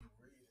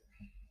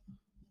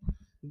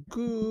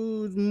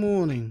Good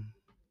morning.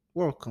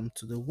 Welcome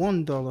to the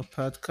 $1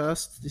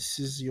 podcast. This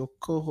is your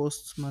co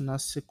host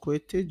Manasseh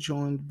Kwete,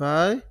 joined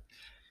by.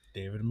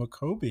 David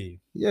McCoby.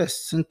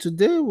 Yes, and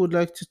today we'd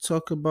like to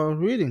talk about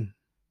reading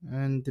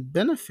and the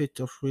benefit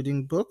of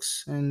reading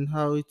books and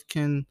how it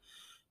can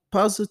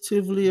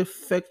positively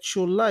affect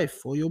your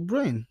life or your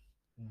brain.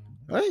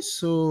 Mhm. Right?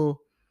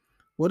 So,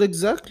 what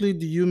exactly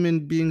do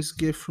human beings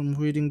get from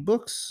reading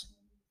books?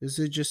 Is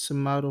it just a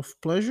matter of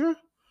pleasure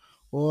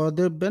or are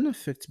there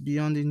benefits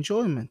beyond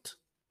enjoyment?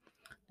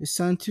 The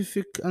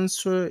scientific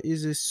answer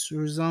is a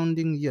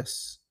resounding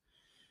yes.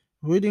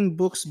 Reading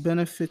books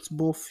benefits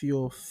both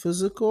your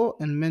physical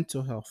and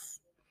mental health,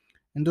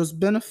 and those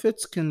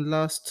benefits can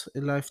last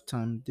a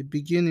lifetime. They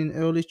begin in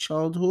early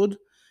childhood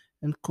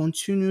and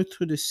continue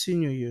through the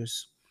senior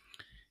years.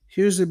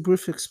 Here's a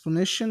brief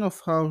explanation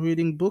of how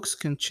reading books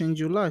can change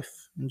your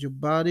life and your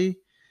body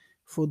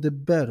for the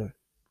better.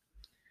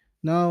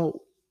 Now,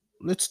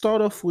 let's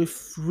start off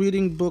with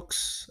reading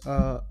books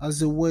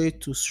as a way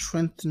to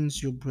strengthen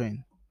your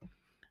brain.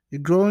 A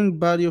growing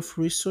body of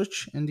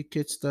research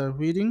indicates that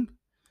reading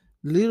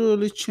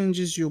literally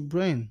changes your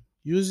brain.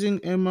 Using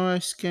MRI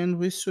scan,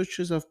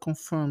 researchers have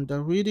confirmed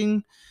that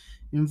reading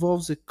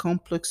involves a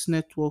complex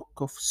network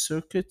of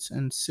circuits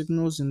and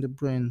signals in the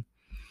brain.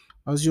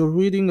 As your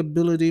reading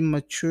ability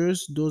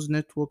matures, those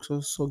networks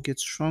also get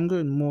stronger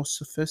and more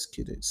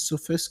sophisticated.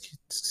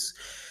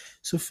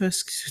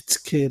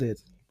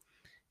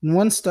 In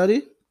one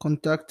study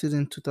conducted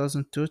in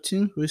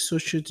 2013,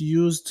 researchers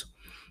used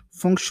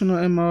functional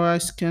MRI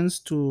scans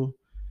to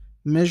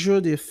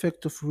measure the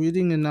effect of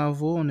reading a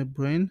novel on the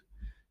brain.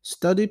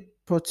 Study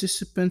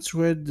participants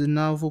read the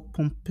novel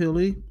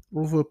Pompeii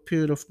over a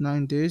period of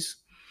 9 days.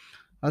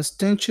 As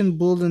tension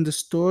built in the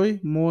story,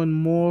 more and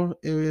more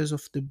areas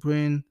of the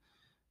brain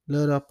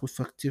lit up with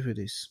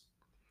activities.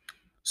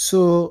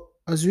 So,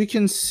 as we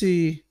can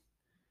see,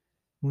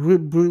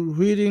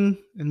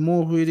 reading and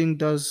more reading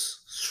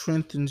does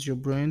strengthens your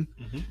brain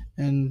Mhm.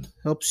 and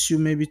helps you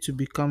maybe to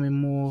become a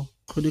more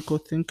critical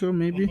thinker.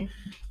 Maybe,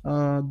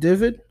 Mhm.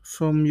 David,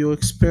 from your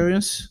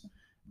experience,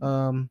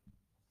 um,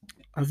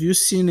 have you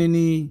seen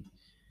any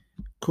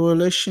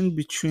correlation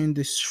between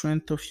the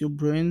strength of your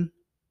brain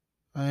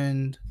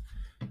and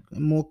a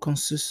more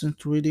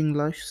consistent reading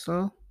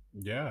lifestyle?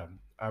 Yeah,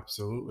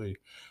 absolutely.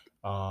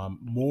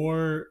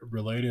 More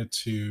related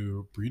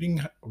to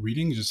reading.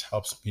 Reading just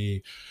helps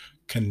me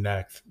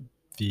connect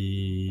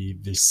the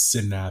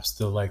synapse,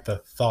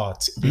 the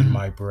thoughts in Mm-hmm.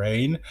 my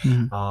brain.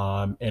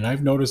 Mm-hmm. And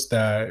I've noticed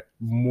that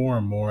more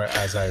and more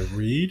as I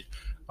read.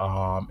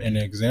 An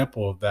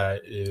example of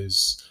that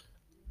is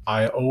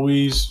I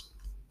always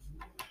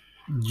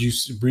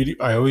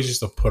I always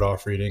used to put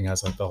off reading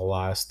as like the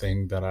last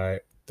thing that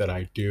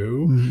I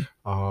do.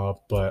 Mm-hmm.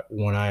 But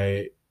when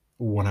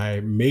I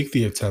make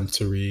the attempt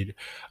to read,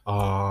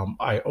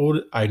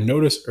 I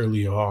noticed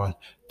early on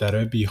that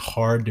it'd be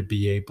hard to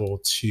be able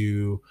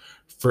to,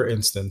 for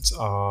instance,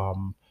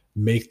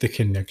 make the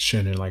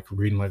connection and like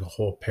reading like a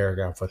whole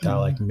paragraph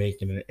without like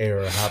making an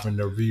error, having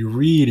to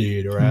reread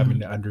it or having Mm-hmm.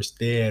 to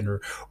understand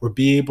or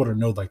be able to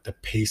know like the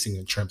pacing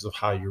in terms of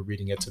how you're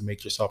reading it to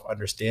make yourself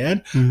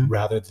understand Mm-hmm.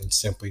 rather than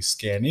simply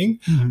scanning.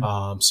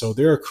 Mm-hmm. So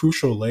there are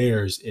crucial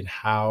layers in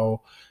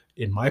how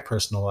in my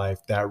personal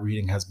life that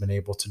reading has been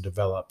able to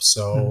develop. Mm-hmm.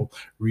 So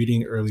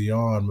reading early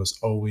on was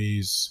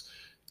always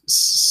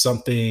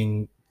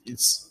something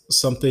it's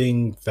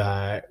something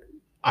that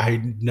I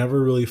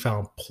never really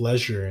found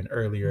pleasure in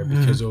earlier Mm-hmm.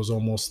 because it was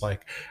almost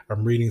like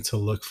I'm reading to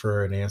look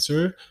for an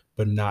answer,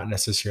 but not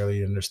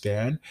necessarily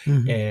understand.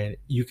 Mm-hmm. And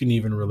you can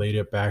even relate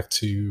it back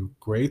to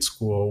grade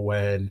school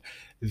when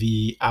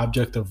the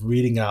object of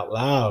reading out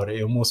loud,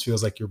 it almost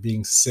feels like you're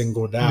being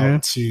singled Yeah.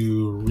 out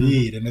to Mm-hmm.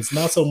 read. And it's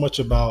not so much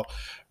about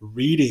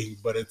reading,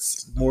 but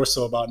it's more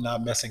so about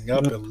not messing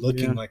up Yep. and Yeah.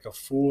 looking like a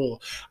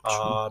fool.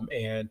 True.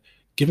 And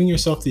giving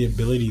yourself the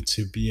ability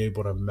to be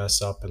able to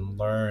mess up and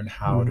learn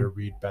how Mm-hmm. to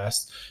read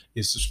best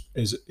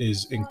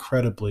is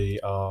incredibly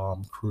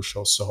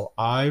crucial. So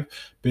I've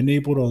been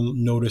able to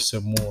notice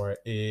it more.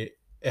 It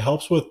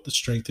helps with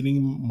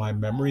strengthening my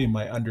memory and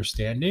my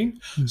understanding.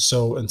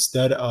 So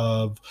instead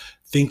of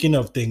thinking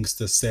of things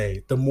to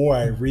say, the more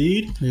I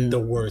read, Yeah. the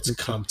words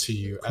Okay. come to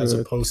you, as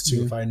Correct. opposed to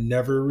Yeah. if I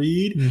never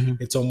read, Mm-hmm.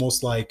 it's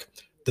almost like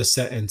the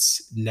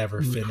sentence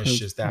never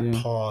finishes. That Yeah.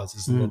 pause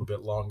is a Mm-hmm. little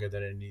bit longer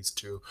than it needs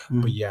to. But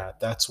Mm-hmm. yeah,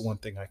 that's one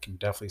thing I can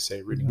definitely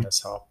say reading has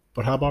helped.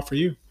 But how about for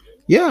you?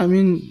 Yeah, I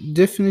mean,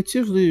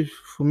 definitively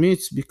for me,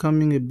 it's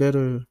becoming a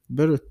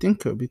better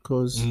thinker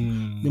because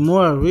the Mm,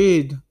 more I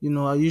read,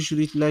 I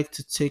usually like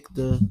to take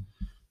the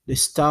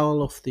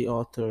style of the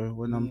author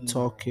when I'm mm,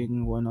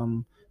 talking, when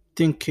I'm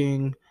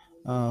thinking.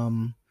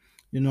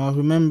 I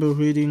remember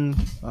reading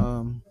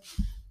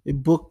a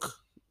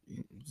book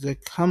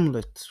like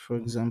Hamlet, for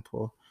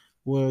example,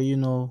 where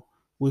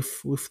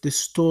with the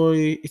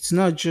story, it's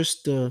not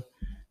just the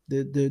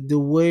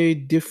way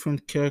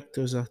different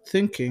characters are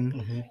thinking.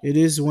 mhm, It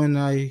is when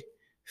I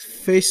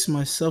face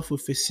myself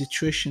with a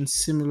situation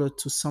similar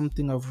to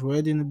something I've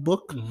read in a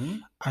book.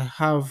 mhm, I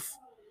have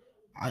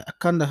I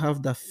kind of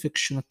have that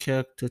fictional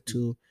character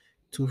to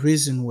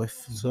reason with.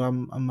 So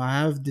I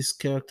have this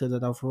character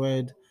that I've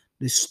read,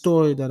 this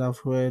story that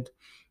I've read,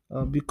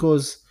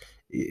 because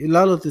a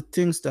lot of the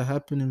things that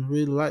happen in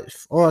real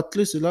life, or at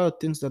least a lot of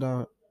things that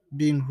are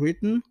being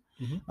written,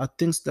 Mhm. are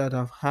things that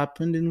have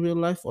happened in real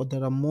life or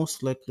that are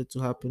most likely to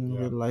happen in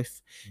Yeah, real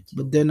life. me too.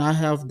 But then I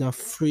have that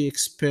free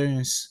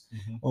experience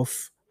Mhm.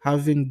 of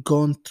having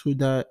gone through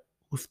that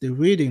with the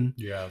reading,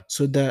 Yeah.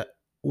 so that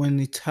when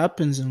it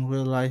happens in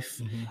real life,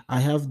 Mhm. I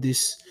have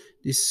this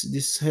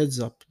heads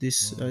up,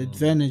 this Mm.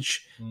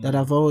 advantage that Mm.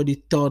 I've already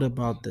thought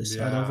about this,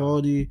 and I've Yeah.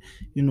 already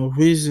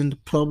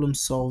reasoned, problem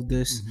solved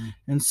this, Mhm.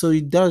 and so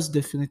it does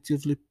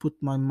definitively put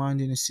my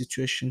mind in a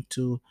situation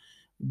to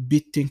be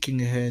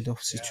thinking ahead of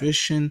Yeah.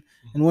 situation.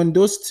 And Mhm. when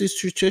those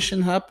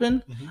situations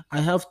happen, Mhm.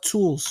 I have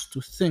tools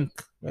to think,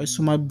 right?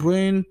 So my Mm.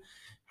 brain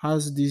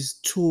has these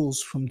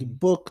tools from the Mhm.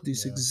 book,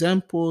 these Yeah.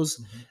 examples,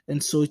 Mhm.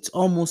 and so it's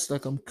almost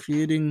like I'm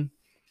creating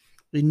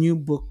a new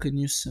book, a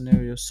new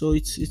scenario. So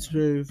it's Yeah.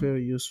 very,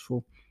 very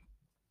useful.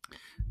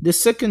 The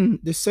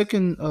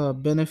second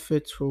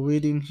benefit for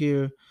reading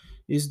here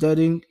is that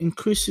it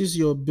increases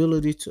your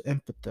ability to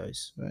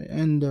empathize, right?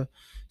 And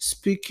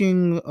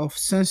speaking of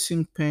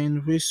sensing pain,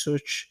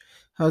 research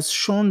has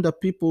shown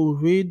that people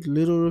who read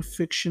literary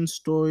fiction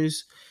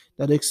stories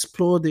that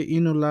explore the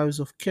inner lives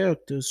of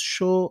characters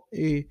show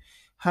a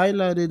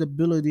highlighted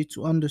ability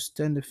to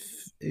understand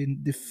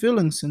the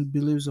feelings and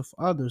beliefs of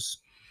others.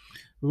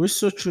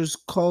 Researchers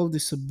call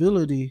this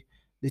ability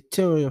the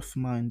theory of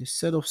mind, a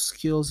set of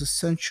skills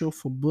essential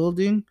for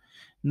building,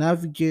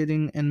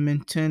 navigating, and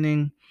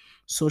maintaining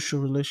social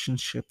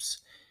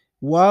relationships.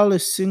 While a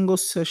single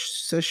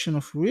session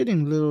of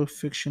reading literary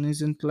fiction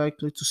isn't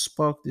likely to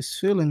spark this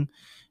feeling,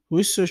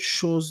 research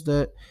shows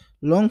that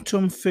long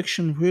term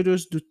fiction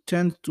readers do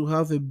tend to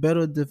have a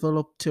better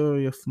developed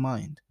theory of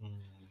mind.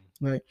 Mm.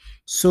 Right?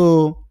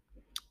 So,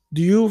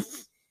 do you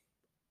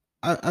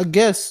I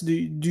guess, do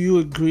you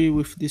agree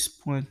with this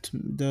point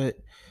that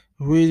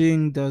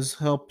reading does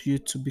help you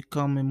to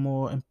become a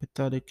more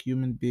empathetic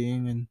human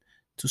being and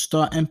to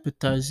start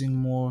empathizing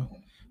more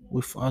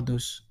with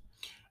others?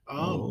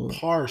 Or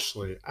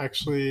Partially.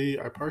 Actually,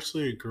 I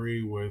partially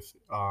agree with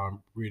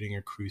reading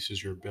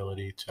increases your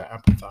ability to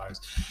empathize.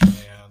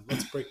 And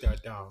let's break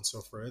that down.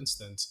 So, for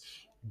instance,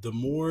 the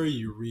more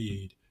you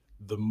read,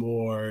 the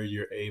more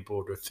you're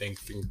able to think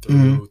things Mhm,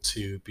 through,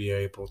 to be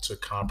able to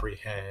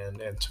comprehend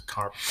and to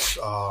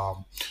uh,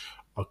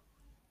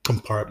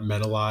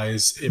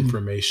 compartmentalize mhm,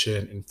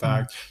 information. In mhm,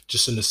 fact,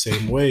 just in the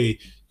same way,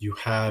 you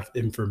have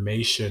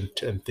information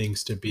and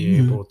things to be mhm,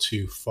 able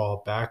to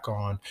fall back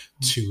on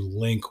to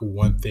link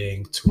one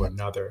thing to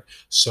another.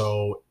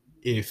 So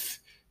if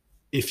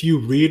you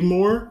read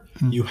more,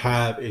 mhm, you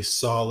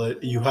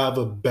have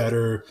a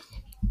better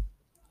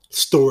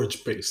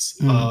storage base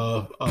mhm,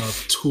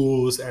 of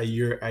tools at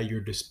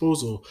your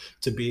disposal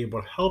to be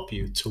able to help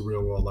you to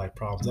real world life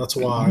problems. That's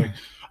why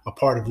a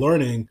part of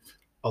learning,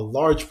 a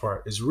large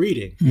part is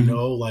reading. You mhm,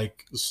 know,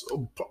 like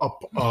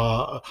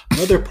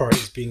another part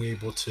is being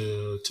able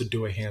to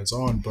do it hands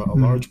on, but a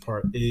mhm, large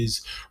part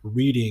is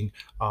reading.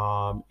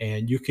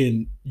 And you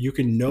can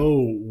know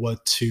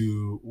what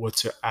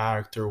to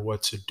act or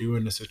what to do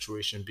in a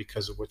situation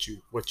because of what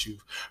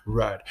you've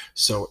read.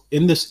 So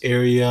in this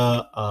area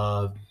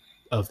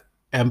of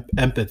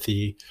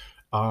empathy,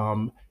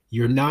 um,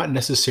 you're not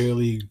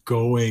necessarily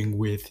going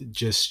with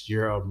just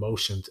your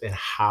emotions and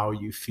how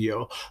you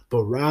feel,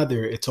 but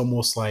rather it's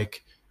almost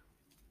like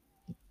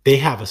they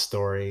have a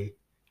story,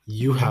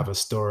 you have a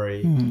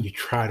story, mhm. you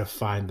try to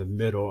find the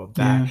middle of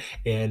that.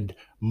 Yeah, And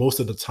most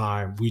of the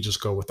time, we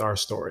just go with our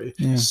story.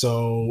 yeah.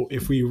 So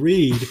if we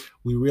read,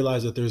 we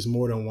realize that there's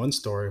more than one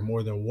story,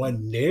 more than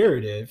one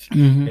narrative,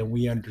 Mhm, and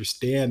we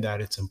understand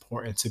that it's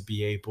important to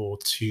be able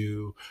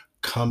to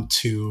come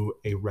to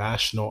a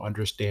rational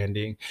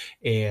understanding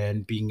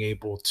and being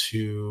able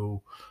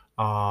to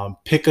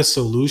pick a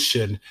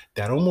solution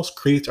that almost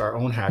creates our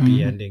own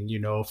happy mhm,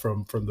 ending,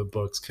 from the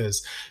books.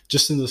 Because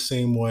just in the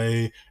same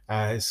way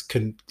as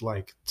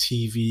like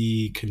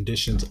TV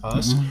conditions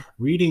us, mhm,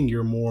 reading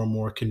you're more and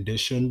more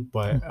conditioned,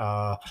 but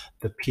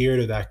the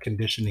period of that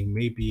conditioning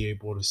may be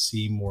able to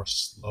see more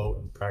slow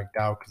and dragged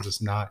out because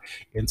it's not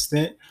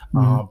instant.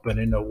 mhm, But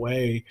in a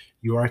way,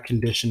 you are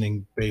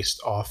conditioning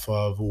based off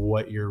of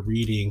what you're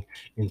reading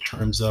in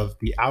terms of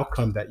the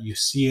outcome that you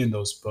see in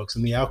those books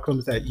and the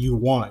outcomes that you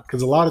want.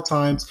 Because a lot of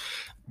times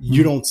mhm,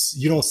 you don't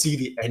see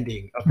the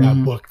ending of that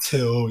mhm, book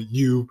till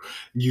you've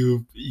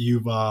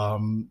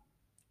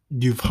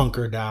you've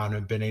hunkered down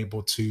and been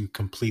able to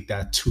complete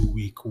that 2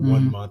 week,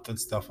 one mhm, month, and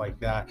stuff like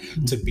that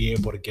mhm. to be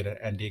able to get an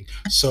ending.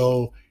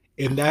 So,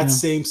 in that Yeah.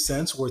 same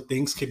sense, where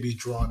things can be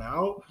drawn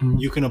out, Mhm,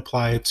 you can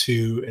apply it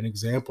to an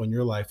example in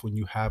your life when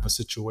you have a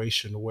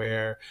situation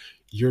where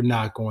you're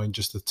not going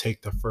just to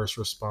take the first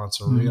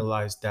response and mhm,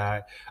 realize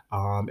that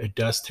it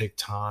does take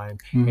time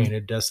mhm, and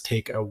it does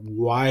take a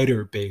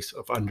wider base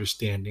of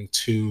understanding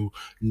to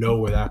know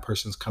where that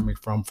person's coming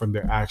from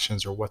their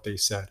actions or what they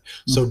said.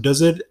 mhm. So,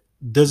 does it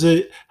does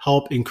it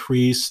help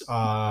increase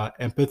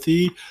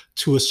empathy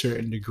to a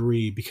certain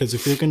degree? Because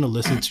if you're going to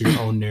listen to your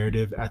own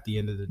narrative at the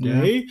end of the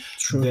Yeah, day,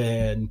 true.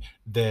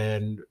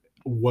 then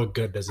what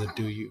good does it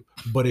do you?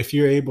 But if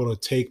you're able to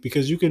take,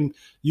 because you can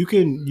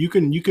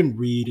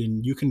read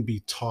and you can be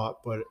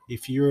taught, but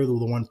if you're the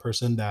one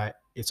person that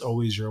it's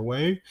always your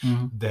way,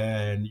 Mhm.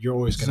 then you're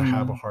always going to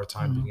have a Someone. hard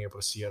time Mhm. being able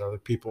to see other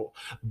people.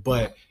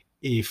 But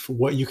if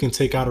what you can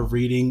take out of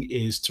reading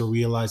is to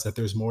realize that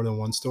there's more than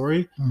one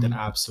story, then Mhm.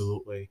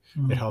 absolutely it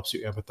Mhm. helps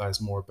you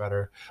empathize more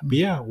better. But Mhm.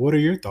 yeah, what are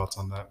your thoughts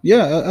on that?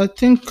 Yeah, I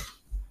think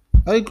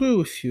I agree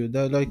with you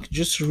that like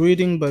just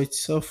reading by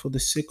itself for the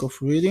sake of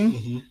reading,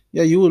 Mm-hmm.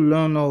 yeah, you will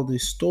learn all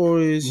these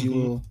stories, you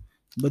Mm-hmm. will,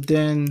 but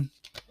then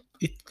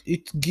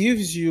it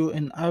gives you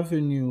an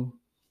avenue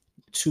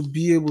to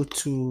be able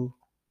to,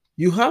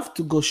 you have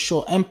to go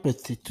show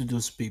empathy to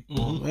those people,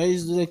 Mm-hmm. right?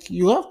 It's like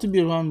you have to be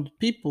around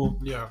people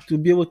Yeah. to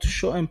be able to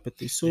show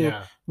empathy. So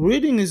Yeah.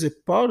 reading is a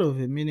part of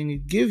it, meaning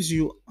it gives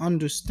you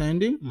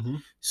understanding Mm-hmm.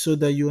 so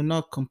that you're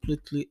not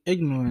completely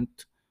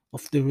ignorant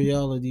of the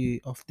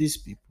reality of these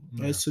people,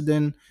 right? Yeah. So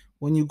then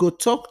when you go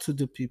talk to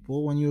the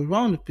people, when you're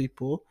around the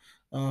people,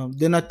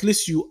 then at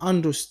least you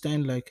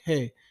understand like,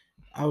 hey,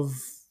 I've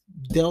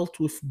dealt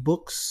with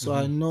books, so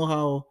I Mm-hmm. know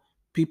how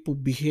people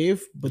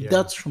behave, but Yeah.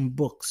 that's from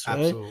books, right?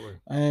 Absolutely.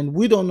 And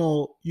we don't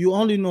know, you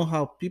only know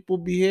how people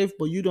behave,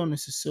 but you don't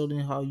necessarily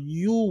know how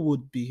you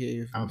would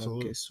behave in that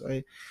Absolutely. case,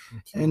 right?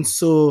 And Absolutely.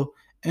 so,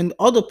 and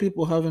other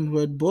people haven't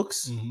read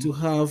books Mm-hmm. to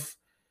have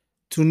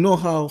to know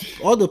how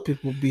other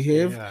people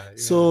behave. Yeah. Yeah.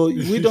 So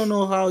we don't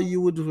know how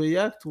you would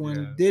react when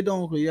Yeah. they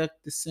don't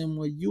react the same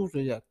way you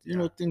react,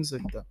 Yeah. things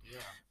like that. Yeah.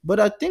 But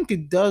I think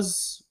it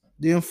does,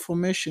 the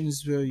information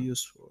is very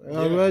useful.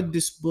 I Yeah. read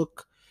this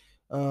book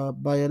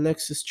by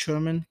Alexis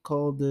Sherman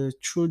called The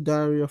True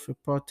Diary of a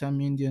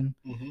Part-Time Indian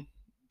Mm-hmm.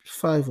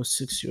 5 or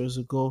 6 years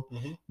ago.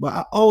 Mm-hmm. But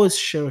I always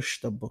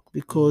cherish the book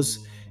because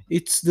Mm.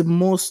 it's the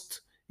most,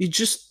 it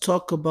just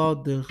talk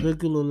about the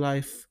regular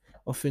life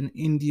of an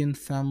Indian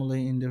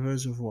family in the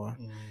reservoir.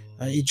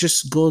 Mm. It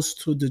just goes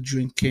through the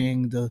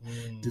drinking, the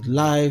Mm.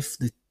 life,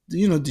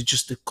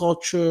 just the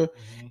culture.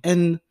 Mm-hmm.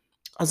 And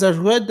as I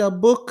read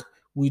that book,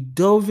 we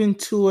dove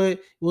into it.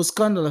 It was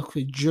kind of like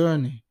a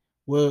journey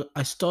where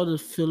I started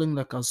feeling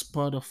like I was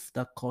part of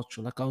that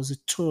culture, like I was a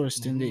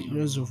tourist in the Mm.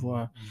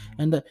 reservoir.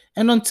 Mm.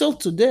 And until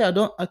today,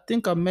 I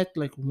think I met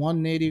like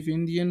one native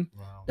Indian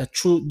Wow. that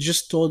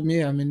just told me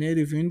I'm a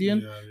native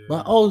Indian, Yeah. but I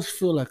Yeah. always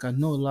feel like I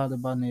know a lot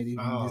about native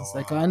Indians.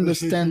 Like I Oh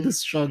understand the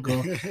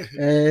struggle,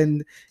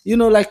 and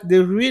like the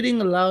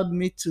reading allowed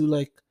me to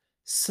like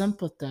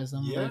sympathize.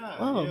 I'm like, yeah.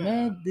 oh Yeah.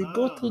 man, they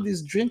go through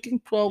these drinking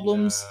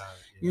problems.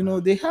 Yeah. Yeah.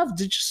 They have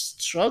to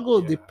just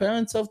struggle. The Yeah.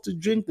 parents have to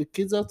drink, the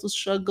kids have to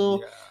struggle.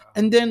 Yeah.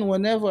 And then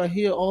whenever I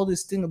hear all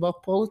this thing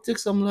about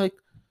politics, I'm like,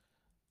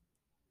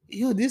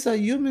 yo, these are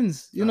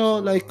humans.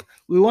 Absolutely. Like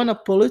we want to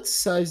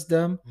politicize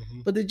them,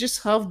 Hmm. but they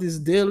just have this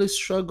daily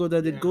struggle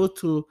that they Yeah. go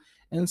through.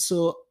 And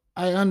so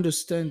I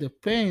understand the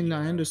pain,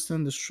 I Yeah.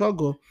 understand the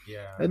struggle.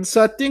 Yeah. And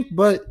so I think,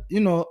 but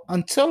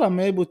until I'm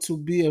able to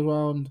be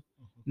around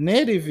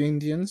native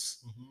Indians,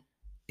 Hmm.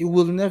 it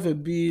will never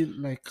be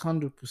like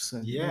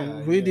 100%.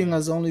 Yeah. Reading Yeah.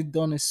 has only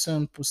done a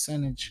certain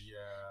percentage.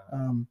 Yeah.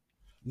 Um,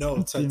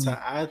 No, to to me.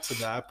 add to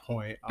that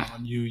point,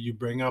 you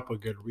bring up a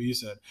good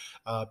reason,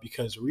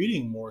 because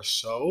reading more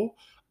so,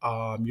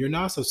 you're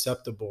not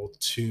susceptible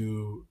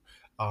to,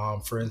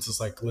 for instance,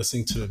 like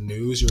listening to the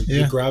news. You're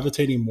Yeah,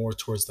 gravitating more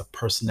towards the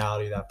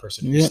personality of that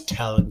person yeah, who's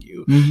telling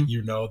you, hmm,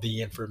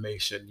 the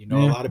information. A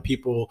yeah. lot of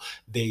people,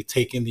 they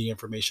take in the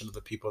information of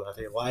the people that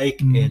they like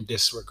Hmm. and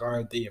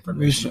disregard the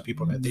information of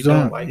people that they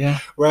don't like. Yeah.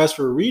 Whereas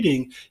for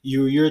reading,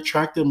 you're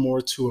attracted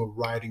more to a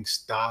writing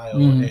style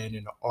Hmm. and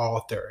an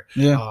author,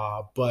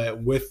 Yeah.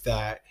 but with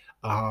that,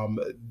 um,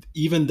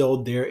 even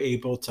though they're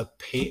able to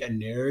paint a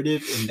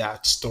narrative in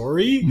that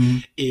story, Hmm.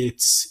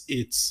 it's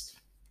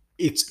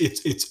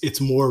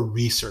more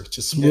research.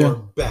 It's Yeah. more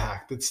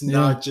backed. It's Yeah.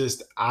 not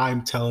just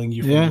I'm telling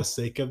you from Yeah. the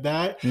sake of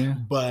that. Yeah.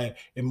 But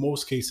in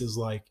most cases,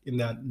 like in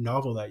that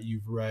novel that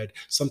you've read,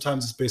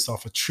 sometimes it's based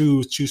off a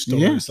true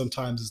story. Yeah.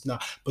 Sometimes it's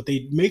not. But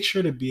they make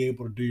sure to be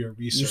able to do your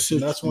research, and Research.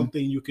 that's one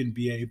thing you can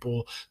be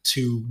able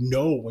to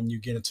know when you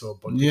get into a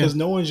book, Yeah. because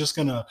no one's just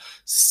gonna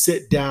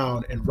sit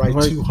down and write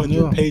Right.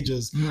 200 Yeah.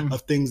 pages Mm.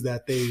 of things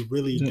that they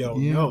really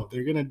don't Yeah. know.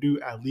 They're gonna do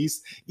at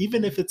least,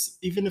 even if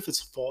it's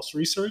false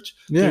research,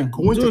 Yeah. they're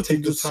going Do to it to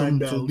take the do time some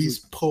to at to do.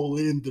 least pull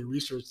in the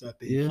research that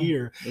they Yeah.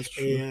 hear. That's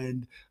true.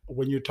 And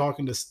when you're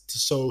talking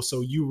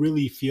so you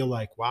really feel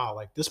like, wow,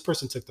 like this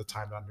person took the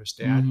time to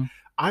understand. Hmm.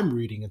 I'm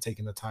reading and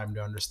taking the time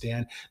to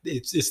understand.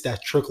 It's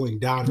that trickling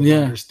down of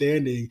Yeah.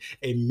 understanding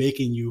and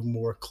making you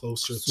more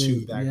closer So,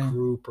 to that yeah.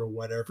 group or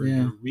whatever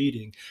Yeah. you're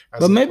reading. As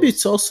But maybe opposed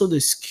it's also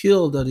the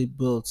skill that it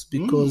builds,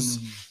 because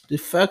Mm, the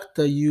fact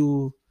that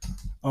you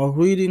are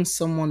reading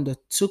someone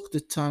that took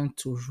the time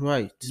to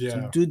write, to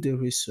yeah, do the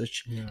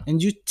research, yeah,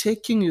 and you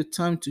taking your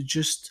time to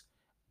just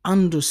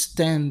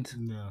understand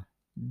yeah,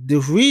 the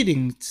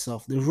reading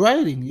itself, the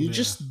writing, you're yeah,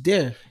 just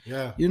there.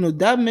 yeah,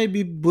 That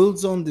maybe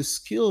builds on the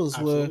skills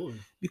where, absolutely.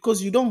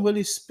 because you don't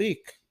really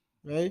speak.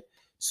 right?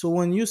 So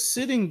when you're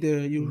sitting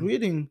there, you're Mhm.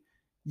 reading,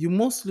 you're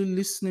mostly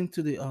listening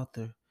to the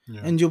author,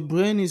 Yeah. and your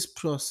brain is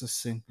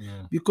processing,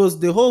 Yeah. because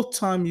the whole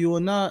time you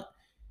are not,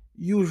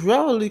 you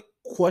rarely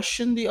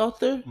question the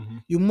author.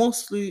 Mhm. You're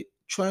mostly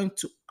trying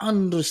to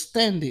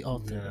understand the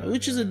author, right? Yeah,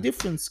 Which is a yeah.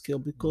 different skill,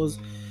 because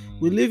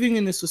we're Mm, living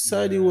in a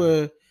society yeah.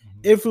 where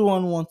Mhm.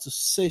 everyone wants to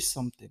say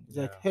something. It's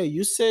like, Yeah. hey,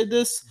 you say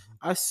this, Mhm.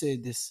 I say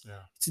this.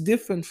 Yeah. It's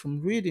different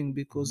from reading,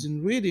 because Mhm.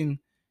 in reading,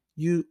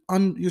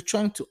 you're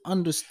trying to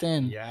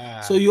understand.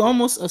 So Yeah. you're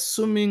almost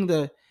assuming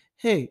that,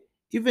 hey,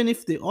 even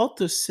if the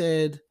author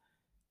said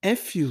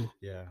F you,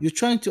 Yeah. you're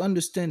trying to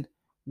understand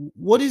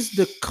what is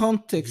the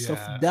context of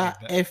Yeah, that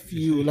that F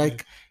you.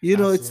 Like,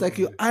 it's like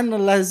you're absolutely.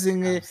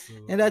 analyzing it.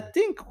 And I Absolutely.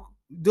 think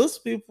those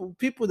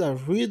people that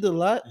read a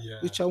lot, Yeah.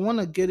 which I want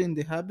to get in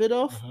the habit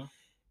of, Uh-huh.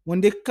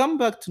 when they come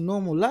back to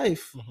normal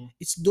life, Mhm.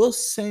 it's those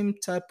same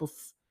type of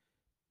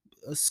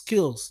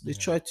skills they Yeah.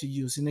 try to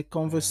use in a Yeah.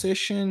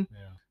 conversation.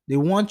 Yeah. They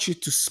want you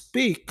to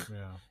speak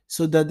Yeah.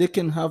 so that they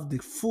can have the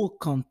full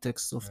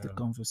context of the Yeah.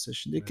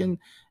 conversation. They Yeah. can,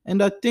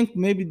 and I think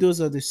maybe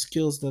those are the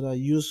skills that are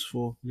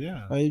useful.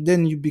 Yeah. Right?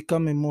 Then you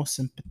become a more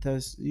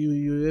sympathize.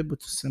 You're able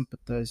to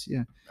sympathize.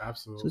 Yeah. So it's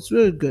Absolutely.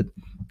 really good.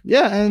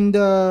 Yeah, and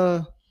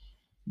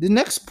the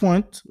next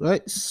point,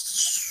 right?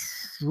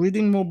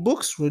 Reading more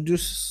books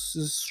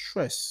reduces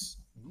stress.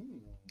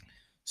 Mm.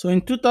 So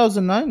in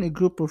 2009, a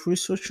group of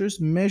researchers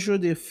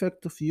measured the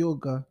effect of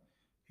yoga,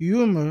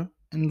 humor,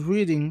 and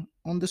reading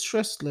on the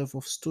stress level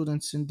of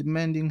students in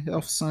demanding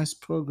health science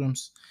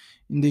programs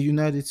in the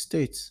United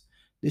States.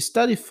 The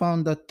study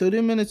found that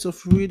 30 minutes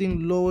of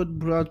reading lowered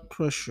blood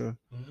pressure,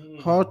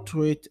 Mm. heart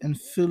rate, and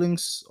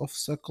feelings of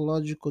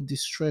psychological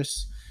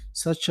distress,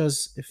 such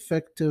as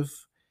effective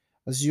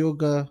as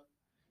yoga,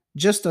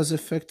 just as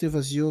effective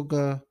as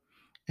yoga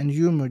and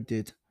humor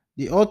did.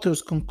 The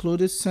authors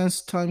concluded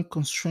since time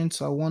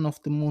constraints are one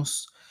of the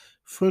most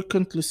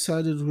frequently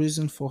cited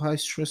reasons for high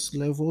stress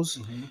levels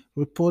Mhm.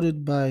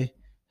 reported by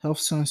health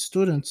science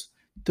students,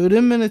 30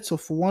 minutes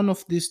of one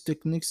of these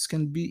techniques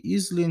can be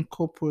easily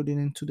incorporated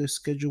into their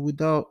schedule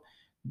without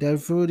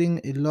diverting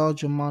a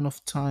large amount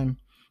of time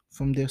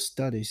from their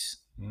studies.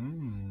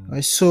 Mm.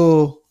 Right,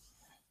 so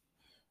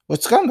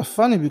it's kind of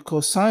funny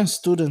because science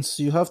students,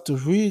 you have to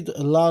read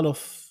a lot of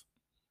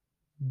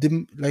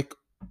the like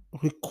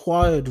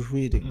required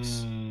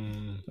readings,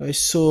 Mm. right?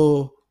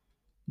 So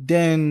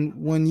then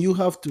when you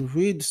have to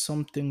read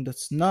something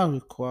that's not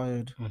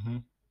required,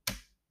 Mhm.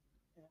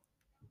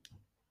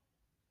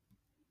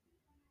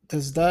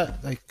 does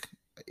that like,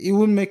 it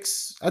would make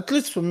at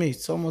least for me,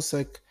 it's almost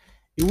like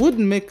it would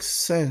make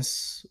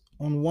sense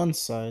on one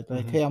side,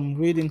 like, Mhm. hey, I'm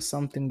reading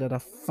something that I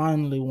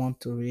finally want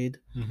to read,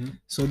 Mhm.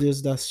 so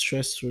there's that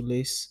stress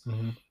release.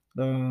 Mhm.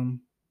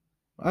 um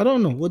I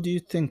don't know, what do you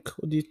think?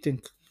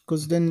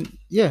 Because then,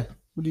 yeah,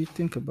 what do you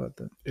think about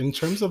that? In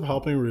terms of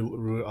helping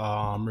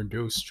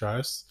reduce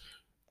stress,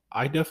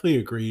 I definitely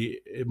agree.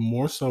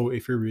 More so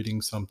if you're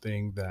reading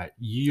something that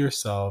you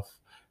yourself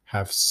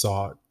have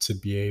sought to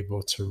be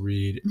able to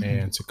read Mhm.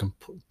 and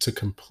to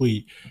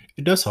complete,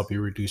 it does help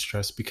you reduce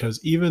stress because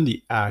even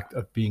the act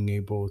of being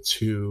able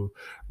to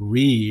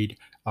read,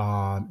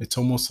 it's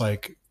almost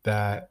like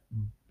that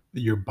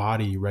your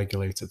body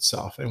regulates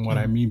itself. And what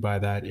I Mhm. mean by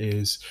that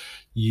is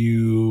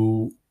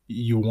you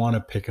want to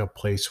pick a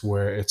place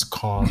where it's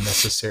calm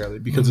necessarily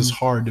because it's Mhm.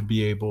 hard to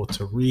be able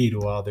to read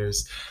while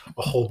there's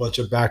a whole bunch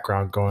of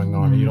background going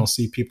on and you Mhm. don't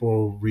see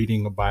people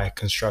reading by a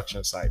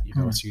construction site.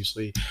 Mhm. It's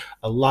usually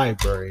a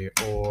library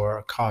or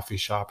a coffee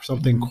shop,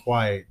 something Mhm.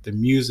 quiet. The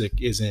music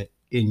isn't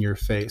in your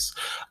face.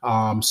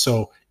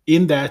 So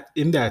in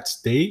that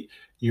state,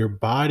 your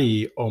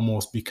body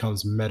almost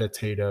becomes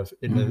meditative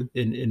in the Mhm.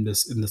 in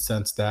this in the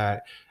sense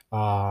that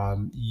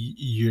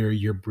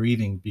your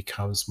breathing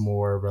becomes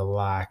more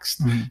relaxed.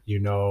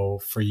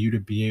 Mhm. For you to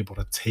be able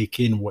to take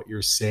in what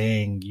you're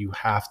saying, you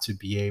have to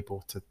be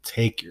able to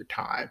take your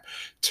time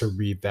to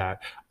read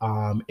that.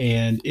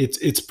 And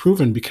it's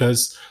proven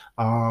because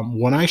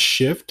when I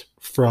shift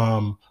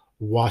from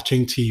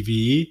watching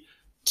TV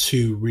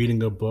to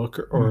reading a book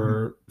Mhm.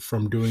 or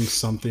from doing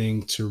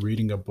something to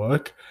reading a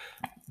book,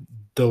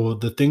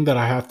 the thing that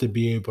I have to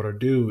be able to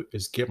do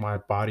is get my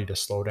body to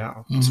slow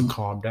down, to Mhm.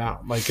 calm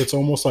down. Like it's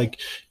almost like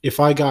if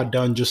I got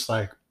done just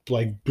like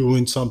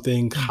doing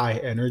something Mhm. high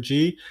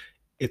energy,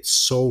 it's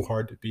so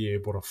hard to be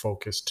able to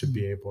focus to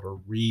be Mhm. able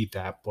to read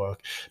that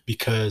book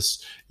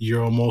because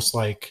you're almost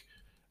like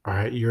all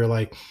right, you're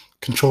like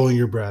controlling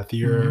your breath.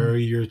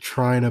 Mhm. You're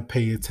trying to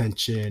pay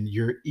attention.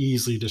 You're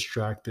easily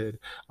distracted.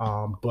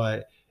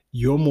 But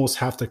you almost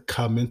have to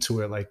come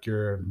into it like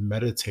you're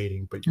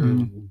meditating, but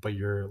Mhm.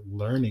 you're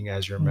learning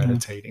as you're Mhm.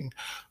 meditating.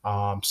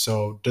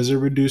 So does it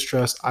reduce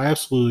stress? I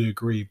absolutely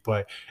agree,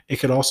 but it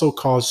could also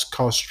cause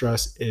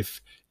stress if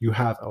you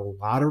have a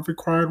lot of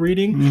required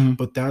reading, Mhm.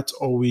 but that's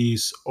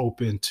always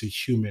open to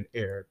human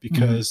error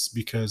Mhm.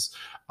 because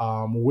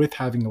with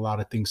having a lot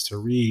of things to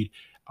read,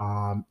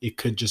 it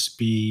could just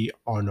be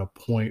on a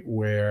point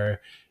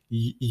where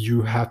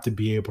you have to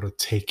be able to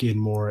take in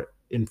more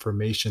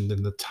information,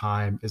 then the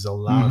time is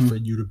allowed Mm-hmm. for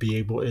you to be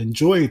able to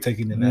enjoy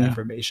taking in that Yeah.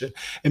 information.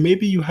 And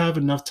maybe you have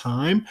enough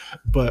time,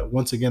 but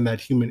once again, that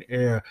human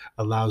error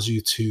allows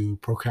you to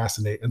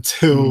procrastinate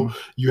until Mm-hmm.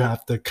 you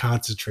have to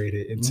concentrate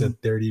it into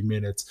Mm-hmm. 30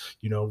 minutes.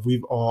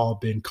 We've all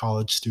been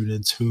college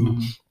students who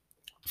Mm-hmm.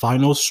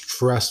 final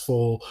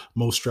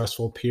most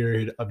stressful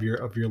period of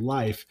your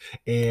life,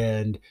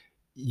 and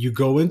you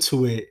go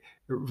into it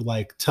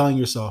like telling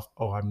yourself,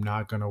 oh, I'm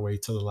not going to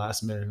wait till the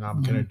last minute and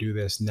I'm going to Mm-hmm. do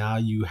this. Now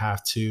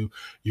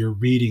you're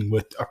reading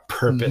with a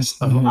purpose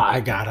of, Mm-hmm.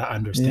 I gotta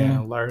understand Yeah.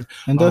 and learn.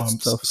 And that's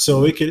tough.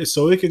 So Yeah.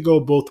 it could go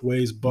both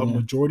ways, but Yeah.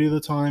 majority of the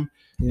time,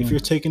 if Yeah. you're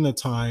taking the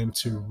time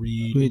to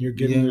read and With you're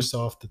giving yeah.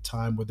 yourself the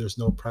time where there's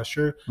no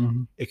pressure,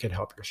 Mm-hmm. it can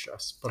help your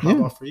stress. But how Yeah.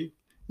 about for you?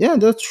 Yeah,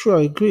 that's true.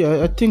 I agree.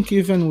 I think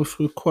even with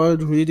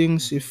required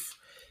readings,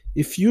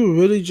 if you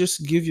really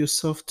just give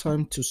yourself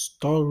time to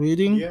start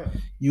reading, Yeah.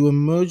 you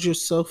immerse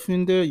yourself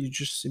in there, you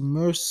just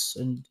immerse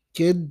and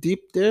get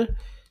deep there,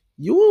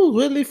 you will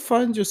really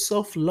find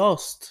yourself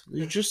lost.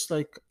 You're just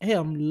like, hey,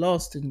 I'm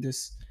lost in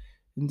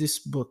this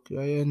book,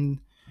 right?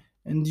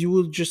 And you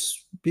will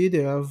just be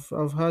there.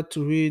 I've had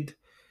to read.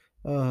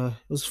 It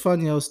was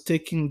funny. I was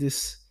taking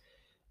this.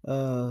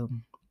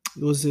 Um,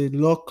 it was a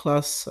law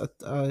class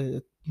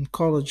in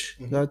college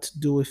that Mhm. had to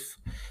do with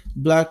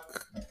black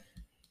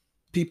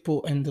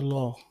people and the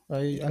law,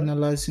 right? Okay.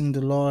 Analyzing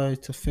the law,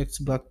 it affects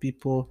black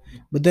people.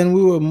 But then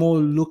we were more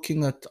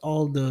looking at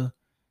all the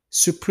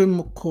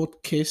Supreme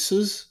Court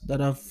cases that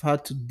have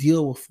had to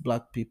deal with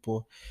black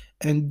people.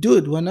 And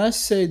dude, when I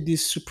say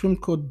these Supreme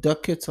Court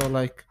dockets are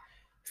like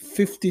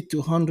 50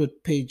 to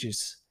 100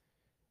 pages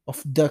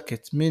of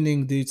docket,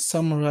 meaning they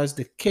summarize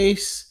the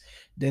case,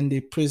 then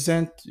they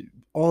present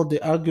all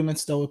the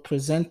arguments that were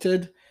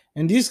presented.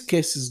 And these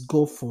cases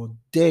go for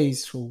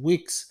days, for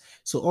weeks.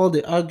 So all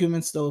the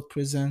arguments that were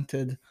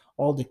presented,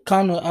 all the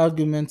counter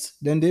arguments,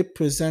 then they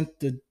present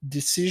the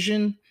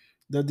decision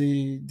that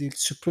the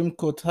Supreme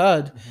Court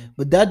had. Mhm.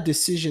 But that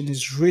decision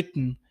is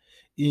written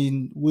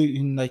in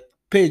like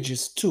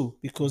pages too,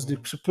 because the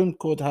Mhm. Supreme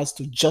Court has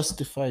to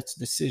justify its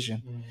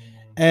decision. Mm.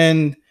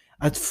 And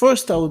at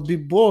first I would be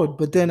bored,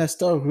 but then I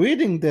start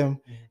reading them,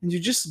 Mhm. and you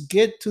just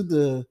get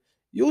to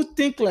you would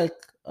think like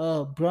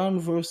Brown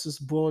versus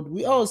Board.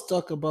 We always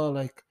talk about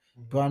like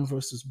Mhm. Brown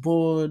versus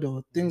Board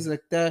or things Mhm.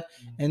 like that,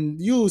 Mhm.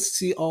 and you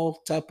see all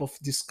type of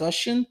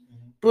discussion.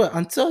 Mhm. But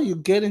until you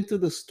get into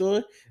the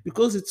story,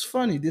 because it's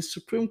funny, the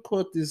Supreme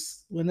Court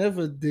is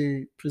whenever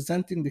they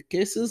presenting the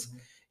cases, Mhm.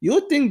 you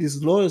would think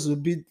these lawyers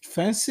would be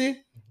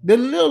fancy. They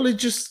literally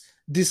just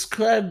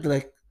described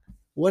like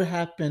what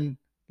happened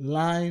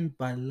line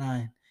by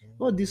line.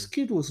 Oh, this Mhm.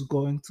 kid was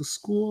going to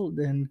school,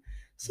 then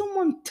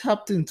someone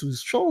tapped into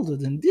his shoulder,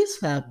 then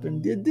this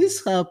happened, then Mhm.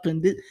 this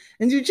happened,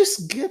 and you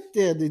just get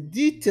there, the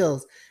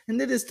details, and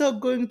then they start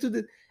going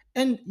to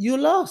and you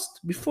lost.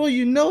 Before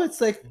you know,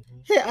 it's like, Mhm.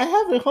 hey, I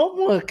have a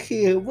homework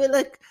here. Yeah. But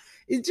like,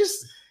 it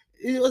just,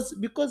 it was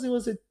because it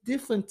was a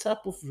different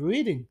type of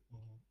reading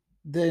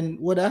Mhm.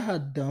 than what I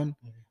had done.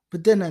 Mhm.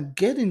 But then I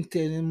get into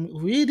it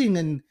and reading,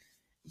 and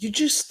you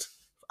just,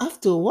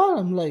 after a while,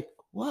 I'm like,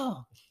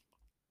 wow,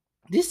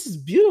 this is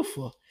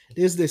beautiful.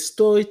 There's the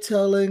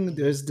storytelling, Mhm.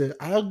 there's the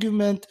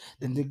argument,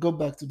 then they Mhm. go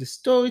back to the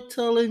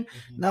storytelling.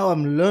 Mhm. Now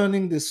I'm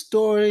learning the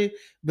story,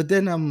 but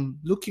then I'm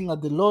looking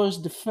at the lawyers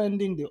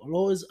defending, the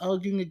lawyers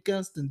arguing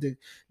against, and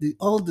the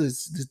all the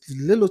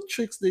little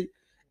tricks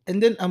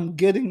and then I'm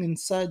getting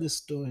inside the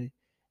story.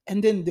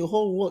 And then the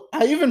whole world,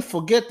 I even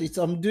forget it.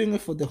 I'm doing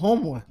it for the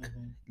homework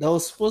Mhm. that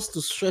was supposed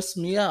to stress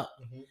me out.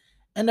 Mhm.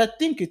 And I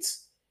think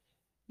it's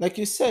like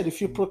you said,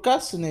 if you Mhm.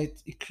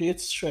 procrastinate, it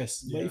creates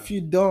stress. But Yeah. if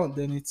you don't,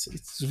 then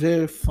it's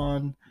very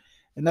fun.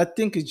 And I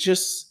think it's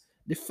just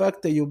the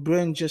fact that your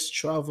brain just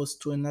travels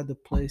to another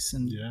place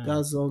and Yeah.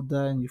 does all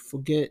that, and you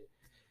forget.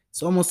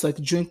 It's almost like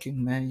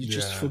drinking, man. You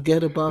just Yeah.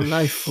 forget about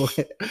life for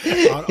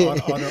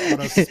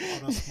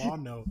On a small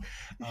note,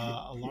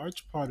 a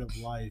large part of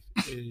life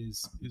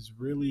is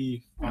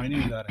really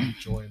finding that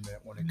enjoyment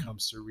when it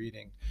comes to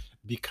reading,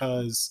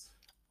 because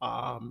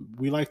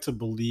we like to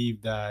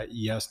believe that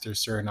yes, there's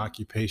certain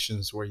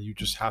occupations where you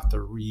just have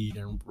to read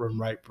and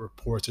write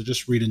reports or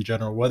just read in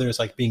general, whether it's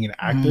like being an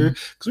actor,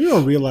 Mhm. because we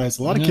don't realize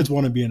a lot of Yeah, kids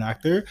want to be an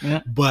actor,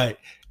 yeah, but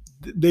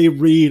they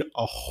read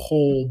a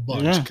whole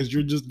bunch yeah, because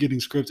you're just getting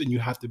scripts and you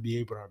have to be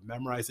able to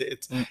memorize it.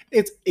 It's yeah,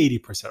 it's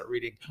 80%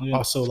 reading. yeah.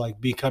 Also,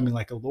 like becoming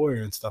like a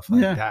lawyer and stuff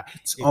like Yeah. that.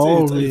 It's It's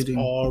all it's reading.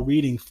 all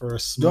reading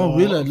Don't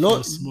realize for a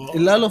a small.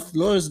 lot of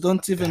lawyers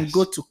don't even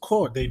go Yes, to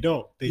court. they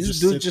don't. They These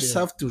just dudes sit just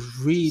there, have to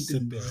read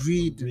sit and there,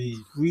 read and read.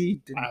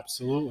 read and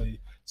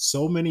Absolutely.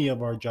 So many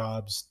of our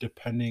jobs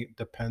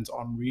depends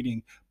on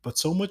reading, but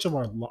so much of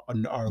our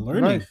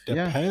learning life.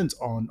 Yeah. depends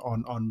on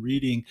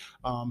reading.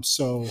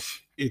 So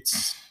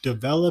it's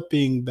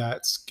developing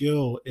that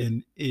skill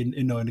in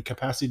the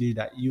capacity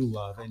that you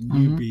love and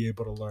you Mhm. be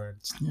able to learn,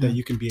 that Yeah.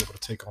 you can be able to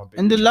take on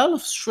And bigger a lot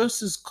challenges. of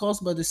stress is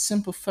caused by the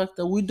simple fact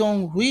that we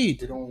don't We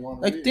read. don't want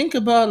to Like read. think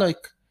about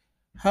like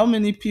how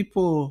many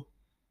people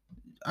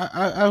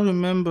I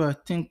remember, I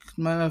think it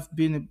might have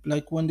been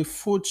like when the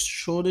food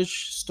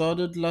shortage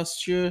started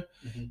last year,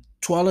 Hmm.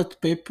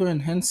 toilet paper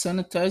and hand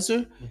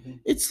sanitizer. Hmm.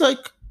 It's like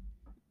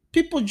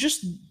people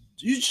just,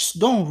 you just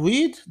don't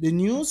read the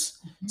news.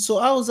 So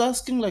I was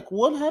asking like,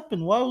 what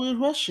happened? Why are we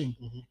rushing?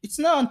 Hmm. It's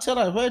not until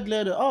I read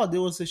later, oh,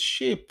 there was a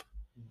ship,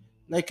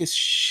 like a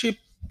ship,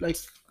 like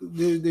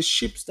the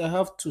ships that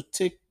have to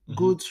take Hmm.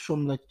 goods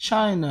from like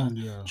China,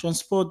 Yeah.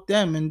 transport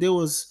them, and there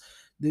was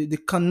the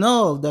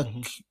canal that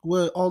Hmm.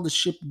 where all the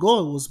ship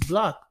go was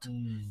blocked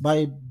Mm. by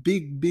a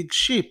big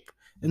ship,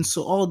 and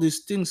so all these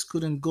things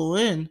couldn't go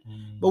in.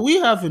 But Mm. we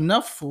have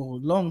enough for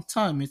a long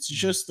time. It's Mm.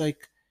 just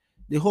like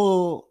the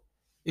whole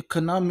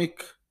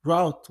economic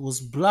route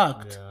was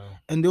blocked, Yeah.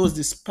 and there was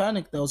this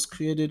panic that was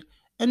created,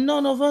 and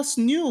none of us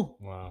knew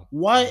Wow.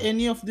 why Yeah.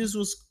 any of this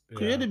was Yeah.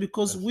 created,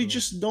 because we Absolutely.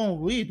 just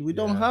don't read. We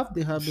don't Yeah. have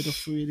the habit of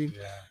reading.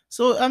 Yeah.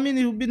 So I mean,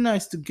 it would be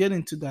nice to get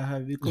into that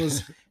habit,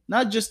 because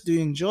not just do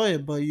you enjoy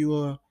it, but you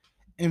are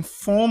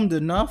informed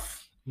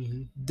enough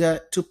Hmm.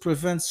 that to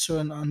prevent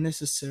certain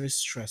unnecessary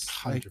stress.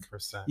 Like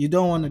 100%. you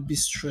don't want to be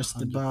stressed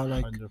 100. about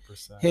like,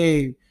 100%.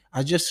 hey,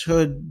 I just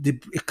heard the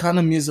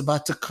economy is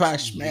about to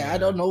crash, man. I Yeah.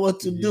 don't know what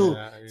to do.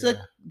 Yeah. It's like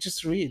Yeah.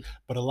 just read.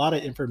 But a lot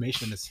of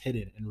information is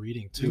hidden in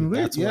reading too. And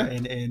read, That's why,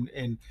 yeah.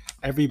 and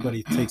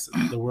everybody takes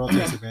the world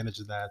takes advantage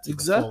of that to the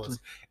Exactly. fullest.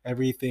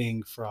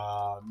 Everything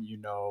from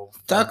from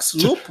Tax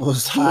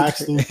loopholes.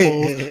 tax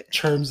loopholes,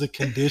 terms and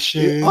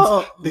conditions,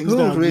 Oh, things who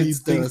that we reads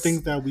things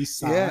those? that we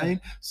Yeah,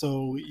 sign.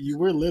 So you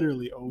were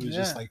literally always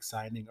just yeah. like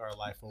signing our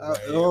life away,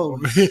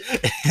 Always.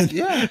 and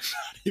Yeah. not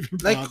even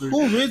Like bothering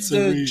who reads to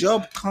the read.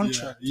 job Yeah,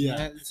 contract, yeah,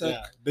 man? It's like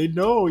yeah. They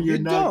know you're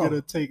you not don't.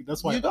 gonna take.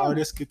 That's why You don't.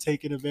 artists get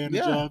taken advantage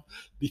Yeah. of,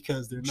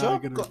 because they're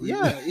not gonna read.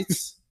 Yeah,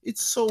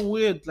 it's so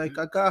weird. Like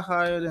I got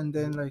hired, and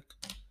then like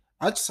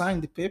I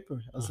signed the paper.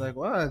 I was Uh-huh. like,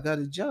 wow, I got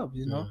a job,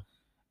 you Yeah. know.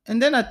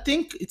 And then I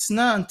think it's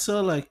not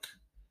until like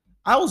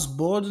I was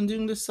bored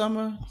during the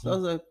summer, so I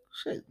Uh-huh. was like,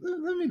 shit,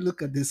 let me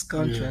look at this Yeah.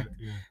 contract.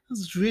 Yeah. I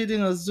was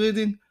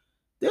reading.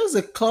 There's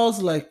a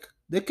clause like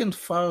they can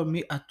fire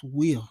me at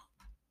will.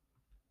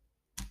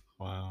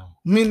 Wow.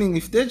 Meaning,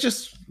 if they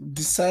just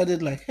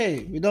decided, like,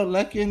 hey, we don't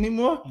like you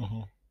anymore,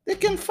 Uh-huh. they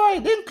can fire.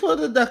 They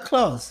included that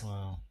clause.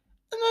 Wow.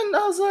 And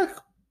then I was like,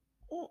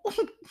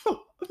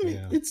 I mean,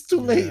 Yeah. it's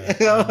too late.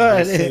 Yeah. All They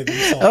right. save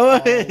themselves All all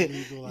right.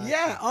 legal Yeah,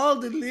 action. all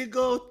the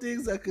legal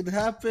things that could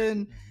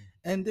happen. Mhm.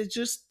 And they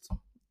just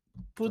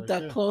put Right that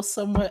there. clause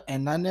somewhere.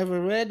 And I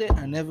never read it.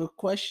 I never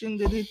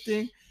questioned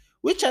anything,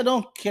 which I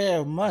don't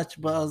care much.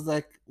 But I was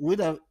like,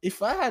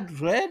 if I had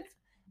read,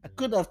 I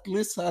could have at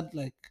least had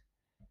like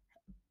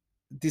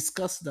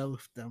discuss that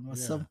with them or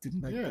Yeah. something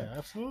like Yeah. that.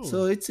 Absolutely.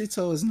 So it's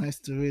always nice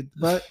to read.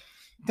 But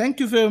thank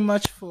you very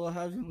much for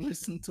having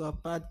listened to our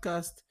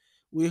podcast.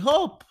 We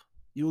hope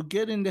you will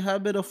get in the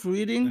habit of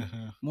reading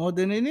Uh-huh. more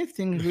than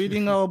anything,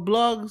 reading our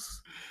blogs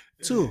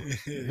too.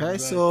 Right? Exactly.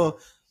 So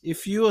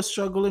if you are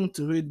struggling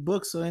to read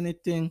books or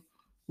anything,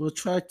 we'll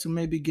try to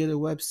maybe get a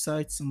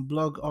website, some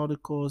blog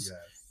articles, Yes.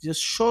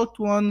 just short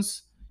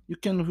ones you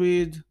can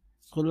read,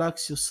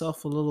 relax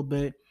yourself a little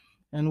bit.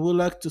 And we'd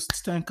like to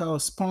thank our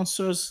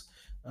sponsors,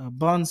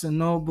 Barnes and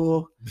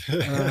Noble,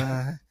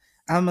 uh,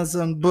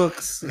 Amazon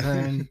Books,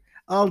 and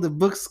all the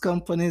books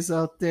companies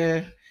out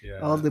there,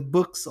 all Yeah. the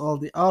books, all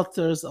the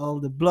authors, all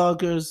the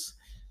bloggers.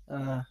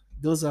 Uh,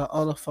 those are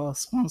all of our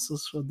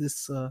sponsors for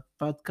this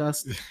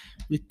podcast.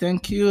 We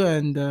thank you,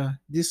 and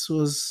this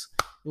was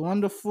a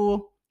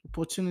wonderful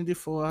opportunity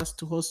for us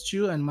to host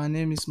you. And my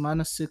name is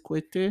Manasseh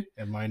Kwete.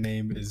 And my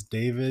name is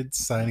David,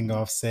 signing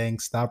off saying,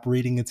 stop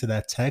reading into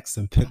that text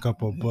and pick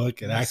up a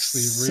book and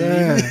actually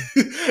read.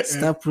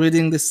 Stop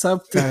reading the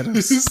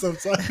subtitles.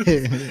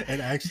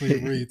 And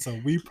actually read. So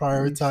we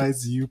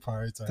prioritize you,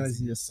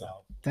 prioritize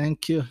yourself.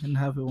 Thank you, and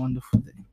have a wonderful day.